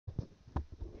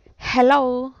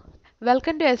Hello,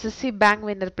 welcome to SSC Bank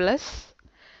Winner Plus.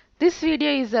 This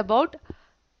video is about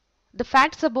the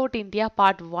facts about India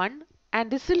part 1,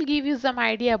 and this will give you some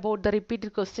idea about the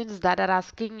repeated questions that are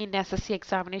asking in SSC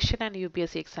examination and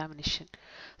UPSC examination.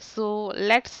 So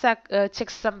let's check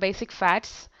some basic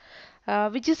facts.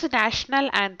 Which is the national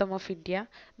anthem of India?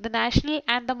 The national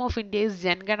anthem of India is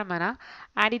Jan Gana Mana,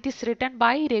 and it is written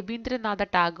by Rabindranath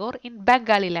Tagore in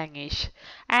Bengali language.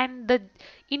 And the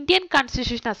Indian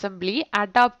Constitution Assembly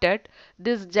adopted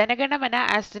this Jana Gana Mana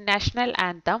as the national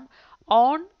anthem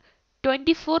on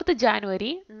 24th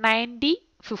January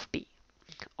 1950.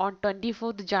 On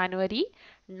 24th January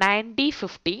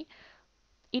 1950,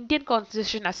 Indian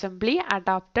Constitution Assembly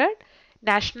adopted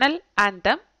national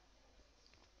anthem,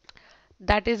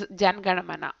 that is Jan Gana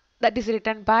Mana, that is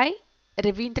written by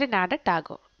Rabindranath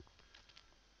Tagore.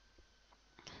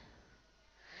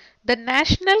 The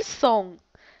national song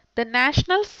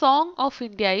of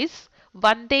India is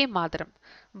Vande Mataram.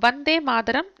 Vande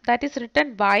Mataram, that is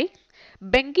written by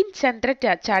Bankim Chandra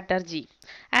Chatterjee,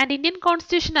 and Indian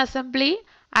Constitution Assembly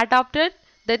adopted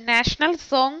the national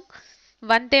song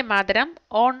Vande Mataram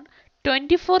on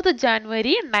 24th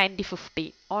January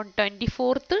 1950. On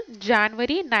 24th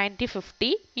January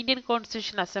 1950, Indian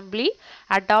Constitution Assembly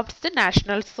adopts the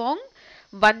national song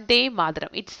Vande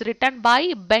Mataram. It's written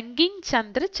by Bankim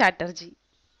Chandra Chatterjee.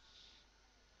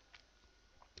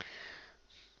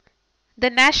 The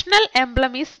national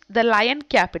emblem is the lion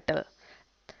capital.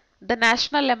 The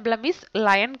national emblem is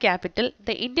lion capital.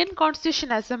 The Indian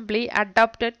Constitution Assembly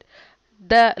adopted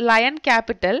the lion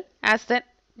capital as the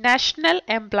national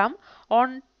emblem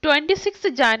on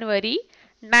 26th January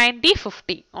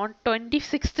 1950. On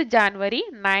 26th January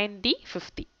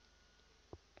 1950.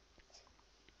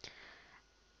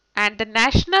 And the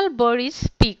national bird is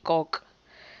peacock.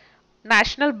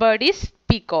 National bird is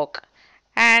peacock.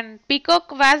 And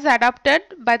peacock was adopted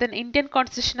by the Indian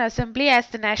Constitution Assembly as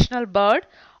the national bird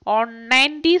on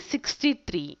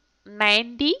 1963.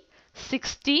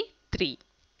 1963.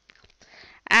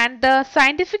 And the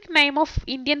scientific name of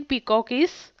Indian peacock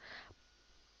is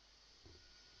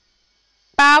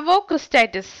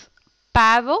Pavocristis.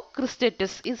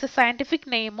 Pavocristis is the scientific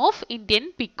name of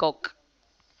Indian peacock.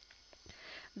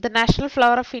 The national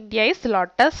flower of India is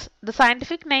lotus. The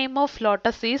scientific name of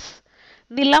lotus is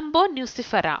Nilambo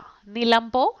nucifera.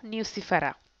 Nilambo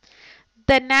nucifera.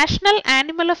 The national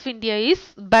animal of India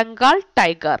is Bengal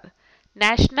tiger.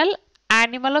 National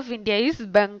animal of India is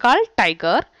Bengal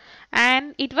tiger,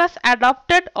 and it was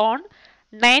adopted on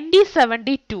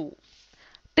 1972.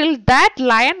 Till that,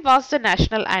 lion was the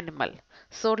national animal.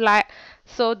 So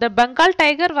the Bengal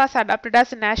tiger was adopted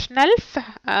as a national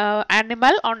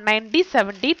animal on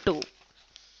 1972.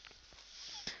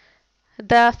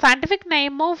 The scientific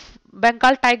name of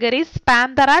Bengal tiger is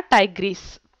Panthera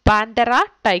tigris. Panthera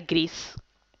tigris.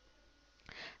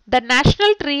 The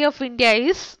national tree of India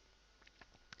is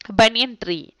banyan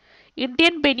tree.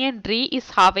 Indian banyan tree is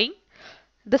having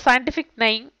the scientific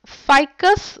name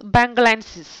Ficus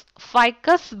bengalensis.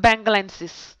 Ficus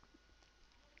bengalensis.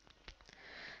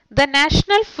 The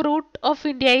national fruit of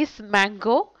India is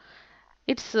mango.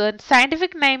 Its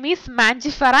scientific name is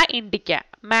Mangifera indica.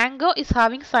 Mango is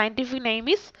having scientific name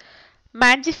is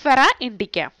Mangifera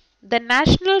indica. The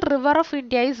national river of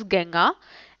India is Ganga,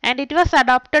 and it was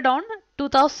adopted on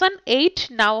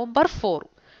 2008 November 4.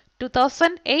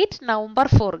 2008 November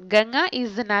 4. Ganga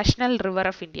is the national river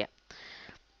of India.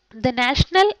 The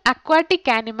national aquatic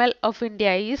animal of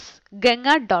India is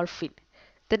Ganga dolphin.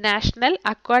 The national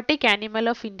aquatic animal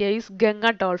of India is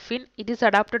Ganga dolphin. It is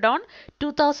adopted on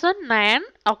 2009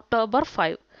 October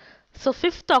 5. So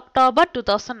 5th October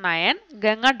 2009,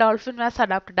 Ganga dolphin was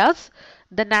adopted as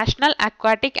the national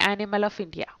aquatic animal of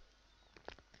India.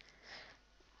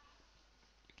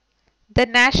 The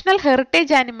national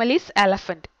heritage animal is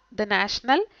elephant. The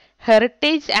national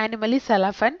heritage animal is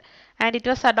elephant, and it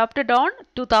was adopted on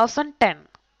 2010.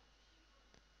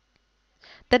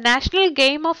 The national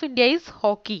game of India is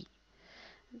hockey.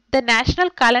 The national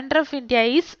calendar of India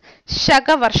is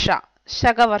Shagavarsha.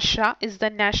 Shagavarsha is the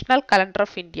national calendar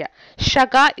of India.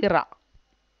 Shaga Ira.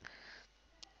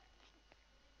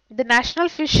 The national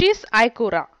fish is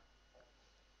Aikura.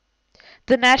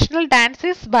 The national dance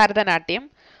is Bharatanatyam.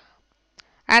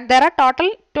 And there are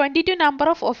total 22 number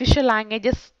of official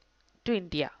languages to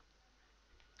India.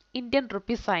 Indian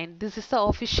rupee sign. This is the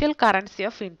official currency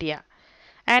of India.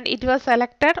 And it was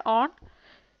selected on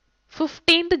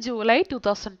 15th July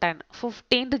 2010.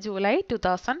 15th July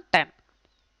 2010.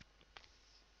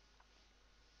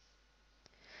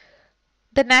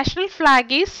 The national flag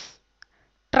is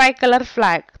tricolor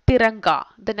flag, Tiranga.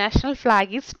 The national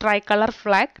flag is tricolor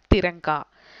flag, Tiranga.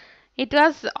 It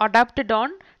was adopted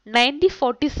on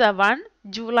 1947,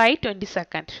 July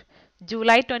 22nd.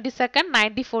 July 22nd,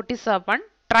 1947,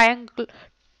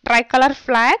 tricolor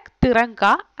flag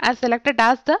Tiranga as selected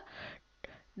as the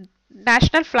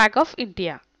national flag of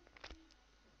India.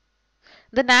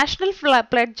 The national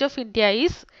pledge of India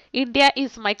is India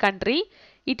is my country.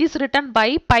 It is written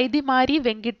by Paidimari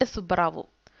Venkita Subbaravu.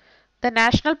 The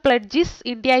national pledge is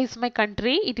India is my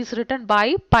country. It is written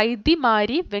by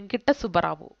Paidimari Venkita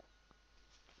Subbaravu.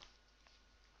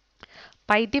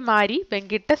 Paidimari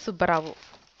Venkita Subbaravu.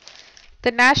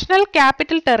 The national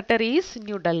capital territory is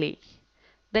New Delhi.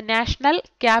 The national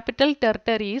capital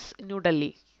territory is New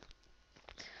Delhi.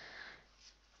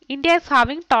 India is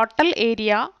having total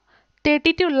area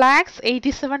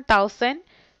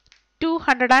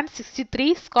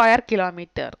 32,87,263 square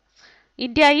kilometer.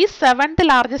 India is 7th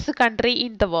largest country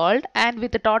in the world and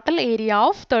with a total area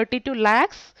of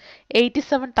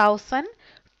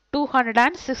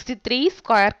 32,87,263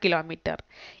 square kilometer.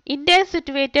 India is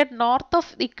situated north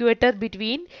of the equator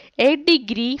between 8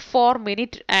 degree 4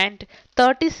 minute and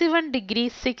 37 degree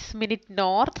 6 minute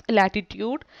north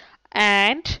latitude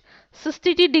and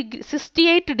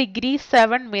 68 degree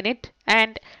 7 minute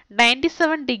and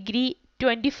 97 degree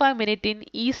 25 minute in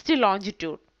east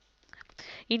longitude.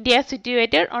 India is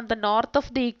situated on the north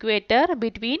of the equator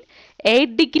between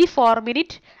 8 degree 4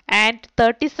 minute and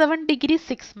 37 degree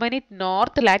 6 minute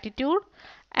north latitude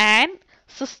and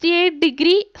 68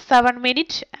 degree 7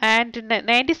 minute and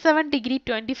 97 degree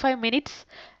 25 minutes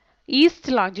east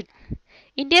longitude.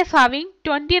 India is having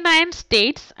 29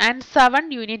 states and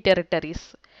 7 union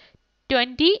territories.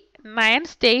 29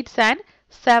 states and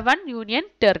 7 union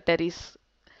territories.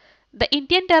 The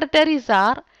Indian territories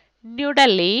are New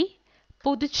Delhi,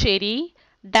 Puducherry,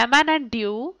 Daman and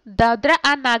Diu, Dadra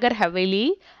and Nagar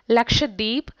Haveli,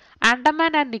 Lakshadweep,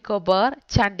 Andaman and Nicobar,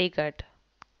 Chandigarh.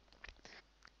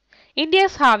 India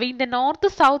is having the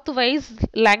north-south wise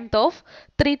length of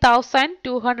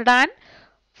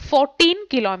 3,214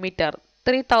 kilometer.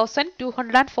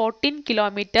 3,214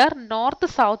 kilometer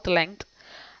north-south length.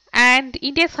 And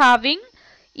India is having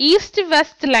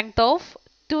east-west length of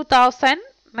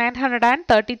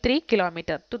 2,933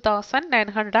 kilometer.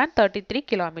 2,933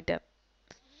 kilometer.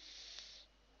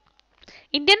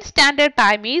 Indian Standard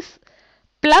Time is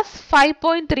plus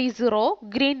 5.30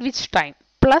 Greenwich time.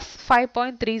 Plus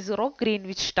 5.30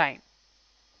 Greenwich time.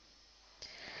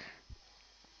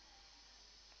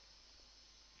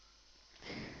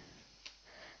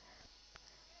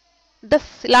 The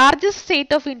largest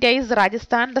state of India is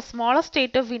Rajasthan. The smallest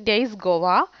state of India is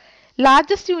Goa.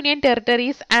 Largest union territory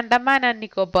is Andaman and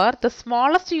Nicobar. The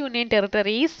smallest union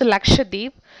territory is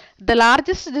Lakshadweep. The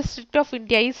largest district of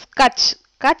India is Kutch.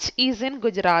 Kutch is in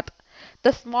Gujarat.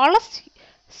 The smallest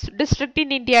district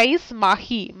in India is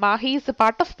Mahi. Mahi is a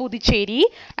part of Puducherry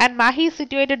and Mahi is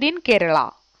situated in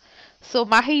Kerala. So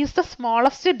Mahi is the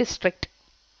smallest district.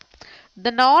 The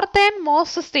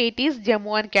northernmost state is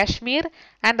Jammu and Kashmir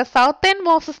and the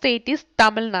southernmost state is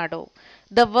Tamil Nadu.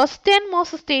 The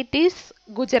westernmost state is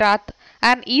Gujarat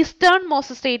and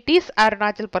easternmost state is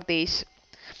Arunachal Pradesh.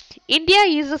 India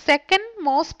is the second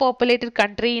most populated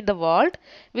country in the world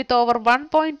with over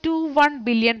 1.21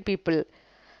 billion people,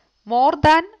 more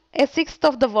than a sixth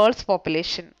of the world's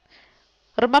population.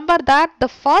 Remember that the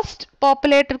first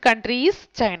populated country is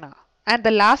China and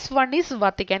the last one is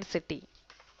Vatican City.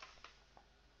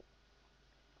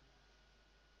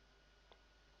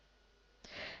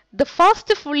 The first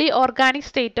fully organic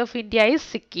state of India is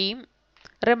Sikkim.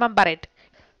 Remember it.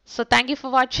 So thank you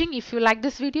for watching. If you like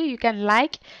this video, you can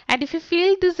like, and if you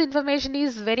feel this information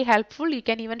is very helpful, you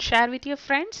can even share with your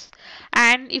friends.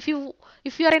 And if you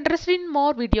are interested in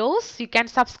more videos, you can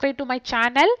subscribe to my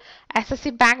channel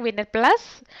SSC Bank Winner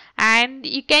Plus. And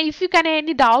you can, if you can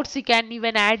any doubts, you can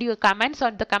even add your comments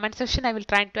on the comment section. I will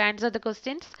try to answer the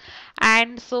questions.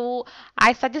 And so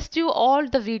I suggest you all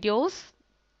the videos.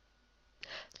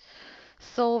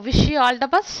 So wish you all the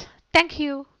best. Thank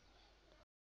you.